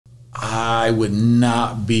I would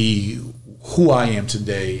not be who I am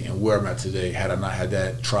today and where I'm at today had I not had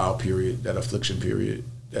that trial period, that affliction period,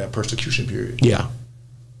 that persecution period. Yeah.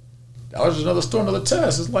 That was just another story, another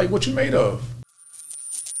test. It's like what you made of.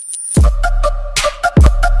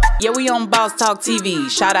 Yeah, we on Boss Talk TV.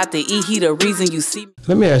 Shout out to E. He the reason you see me.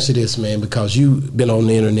 Let me ask you this, man, because you've been on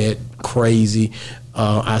the internet crazy.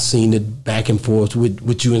 I've seen it back and forth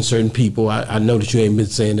with you and certain people. I know that you ain't been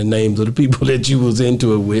saying the names of the people that you was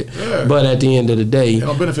into it with. Yeah. But at the end of the day, it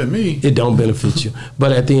don't benefit me. It don't benefit you.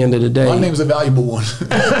 But at the end of the day, my name's a valuable one.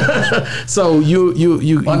 So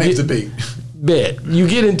you my name's a bait. Bet you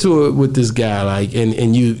get into it with this guy, like,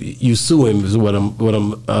 and you sue him is what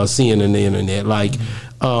I'm seeing in the internet. Like,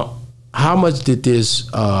 how much did this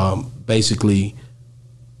basically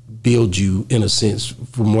build you, in a sense,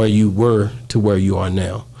 from where you were to where you are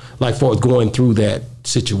now? Like, for going through that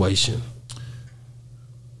situation.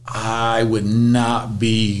 I would not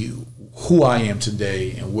be who I am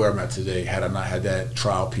today and where I'm at today had I not had that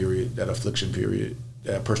trial period, that affliction period,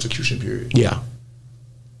 that persecution period. Yeah.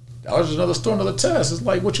 That was just another story, another test. It's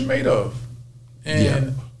like what you made of.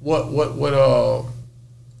 And what's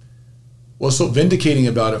so vindicating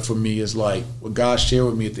about it for me is like what God shared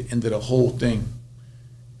with me at the end of the whole thing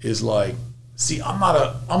is like, see, I'm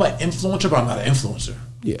an influencer, but I'm not an influencer.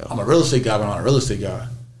 Yeah. I'm a real estate guy, but I'm not a real estate guy.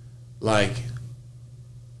 Like,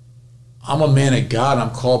 I'm a man of God.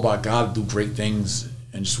 I'm called by God to do great things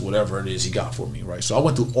and just whatever it is he got for me, right? So I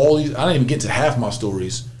went through all these, I didn't even get to half my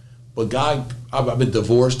stories, but God, I've been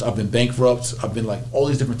divorced, I've been bankrupt, I've been like all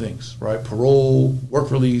these different things, right? Parole, work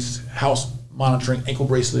release, house monitoring, ankle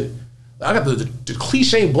bracelet. I got the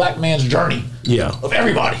cliche black man's journey of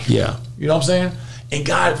everybody. Yeah. You know what I'm saying? And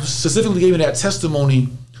God specifically gave me that testimony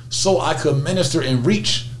so I could minister and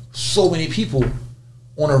reach so many people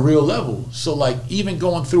on a real level. So like even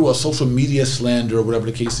going through a social media slander or whatever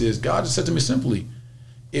the case is, God just said to me simply,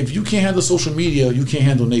 if you can't handle social media, you can't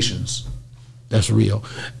handle nations. That's real.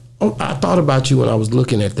 I thought about you when I was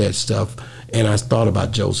looking at that stuff, and I thought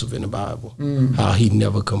about Joseph in the Bible, how he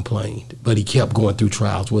never complained, but he kept going through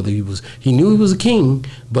trials. Whether he knew he was a king,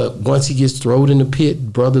 but once he gets thrown in the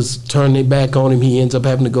pit, brothers turn their back on him. He ends up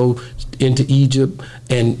having to go into Egypt,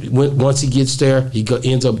 and once he gets there, he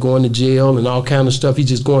ends up going to jail and all kind of stuff. He's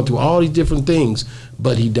just going through all these different things,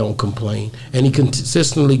 but he don't complain, and he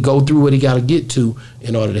consistently go through what he got to get to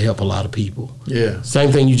in order to help a lot of people. Yeah.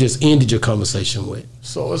 Same thing you just ended your conversation with.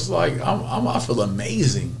 So it's like I feel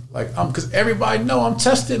amazing, like because everybody know I'm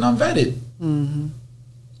tested and I'm vetted.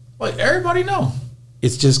 Like everybody know.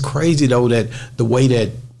 It's just crazy though that the way that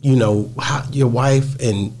how your wife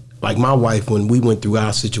and like my wife, when we went through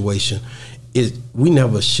our situation, we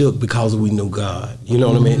never shook because we knew God. You know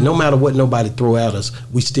what I mean? No matter what nobody throw at us,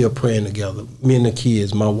 we still praying together. Me and the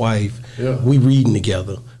kids, my wife, we reading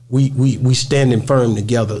together. We standing firm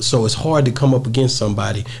together. So it's hard to come up against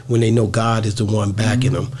somebody when they know God is the one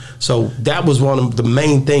backing them. So that was one of the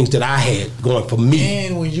main things that I had going for me.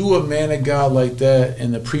 And when you a man of God like that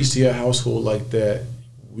and the priest of your household like that,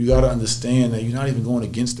 you got to understand that you're not even going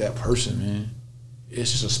against that person, man.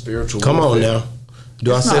 It's just a spiritual warfare. Come on now.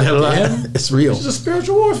 Do I say that a lot? It's real. It's just a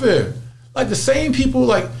spiritual warfare. Like the same people,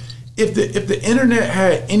 like if the internet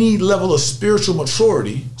had any level of spiritual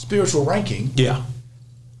maturity, spiritual ranking,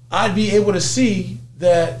 I'd be able to see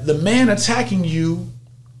that the man attacking you,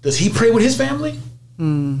 does he pray with his family?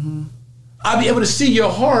 I'd be able to see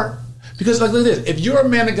your heart, because like this, if you're a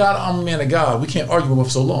man of God, I'm a man of God, we can't argue about it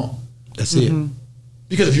for so long. That's it.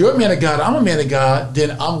 Because if you're a man of God, I'm a man of God,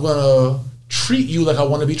 then I'm going to treat you like I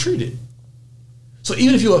want to be treated. So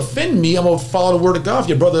even if you offend me, I'm going to follow the word of God. If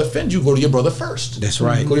your brother offends you, go to your brother first. That's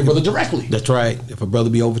right. Go to your brother directly. That's right. If a brother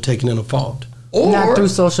be overtaken in a fault. Or not through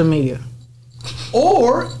social media.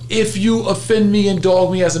 Or if you offend me and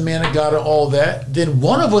dog me as a man of God and all that, then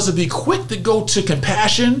one of us would be quick to go to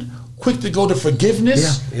compassion, quick to go to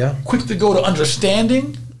forgiveness, quick to go to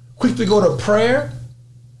understanding, quick to go to prayer.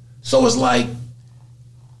 So it's like,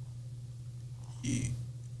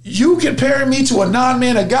 you comparing me to a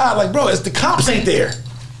non-man of God, like, bro, it's the comps ain't there.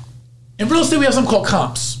 In real estate, we have something called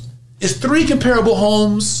comps. It's 3 comparable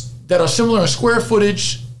homes that are similar in square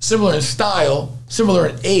footage, similar in style, similar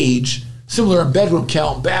in age, similar in bedroom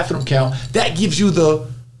count, bathroom count. That gives you the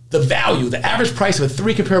value, the average price of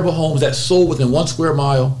 3 comparable homes that sold within 1 square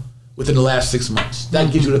mile within the last 6 months.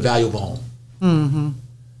 That gives you the value of a home.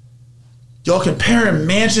 Y'all comparing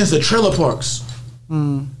mansions to trailer parks.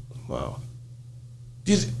 Wow.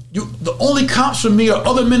 The only comps for me are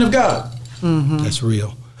other men of God. That's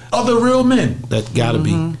real. Other real men. That gotta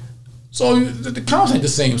be. So the comps ain't the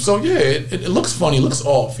same. So yeah, it looks funny, it looks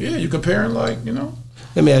off. Yeah, you're comparing, like,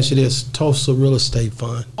 Let me ask you this: Tulsa Real Estate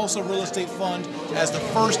Fund. Tulsa Real Estate Fund as the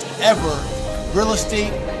first ever real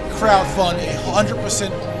estate crowd fund,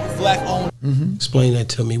 100% black owned. Explain that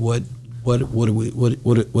to me. What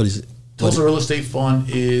is it? Tulsa Real Estate Fund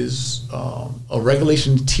is a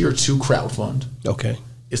regulation tier 2 crowd fund. Okay.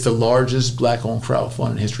 It's the largest black owned crowd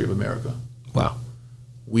fund in the history of America. Wow.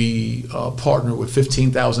 We partner with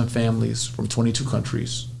 15,000 families from 22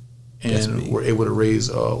 countries, and we're able to raise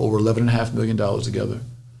over $11.5 million together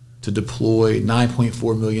to deploy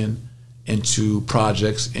 $9.4 million into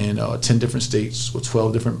projects in 10 different states with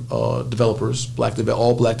 12 different developers,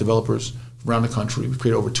 all black developers around the country. We've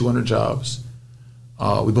created over 200 jobs.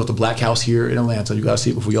 We built a black house here in Atlanta. You got to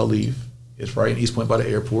see it before y'all leave. It's right in East Point by the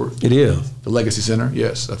airport. It is. The Legacy Center,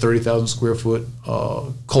 yes. A 30,000 square foot,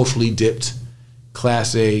 culturally dipped,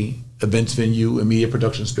 Class A events venue and media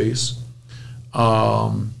production space.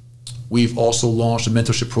 We've also launched a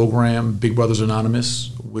mentorship program, Big Brothers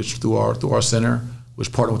Anonymous, which through our center,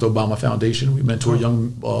 which partnered with the Obama Foundation. We mentor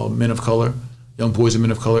young men of color, young boys and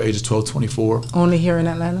men of color, ages 12 to 24. Only here in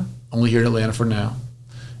Atlanta? Only here in Atlanta for now.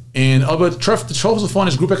 And but the Tulsa Fund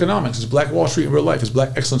is group economics. It's Black Wall Street in real life. It's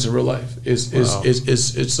Black excellence in real life.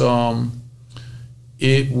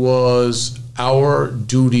 It was our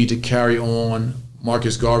duty to carry on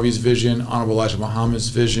Marcus Garvey's vision, Honorable Elijah Muhammad's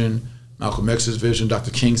vision, Malcolm X's vision,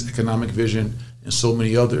 Dr. King's economic vision, and so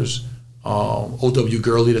many others. O.W.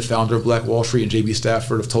 Gurley, the founder of Black Wall Street, and J.B.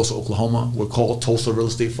 Stafford of Tulsa, Oklahoma, were called Tulsa Real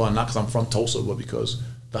Estate Fund, not because I'm from Tulsa, but because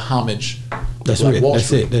the homage to Black Wall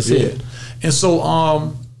Street. That's it. And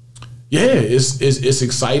so, it's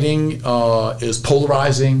exciting. It's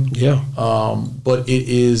polarizing. Yeah. But it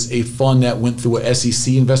is a fund that went through a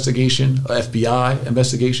SEC investigation, a FBI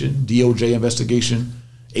investigation, DOJ investigation,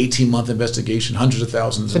 18-month investigation, hundreds of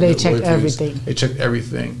thousands. So they checked everything. They checked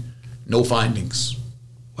everything. No findings.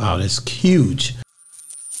 Wow, that's huge.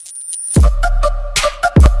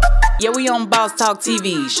 Yeah, we on Boss Talk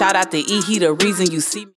TV. Shout out to E. He, the reason you see me.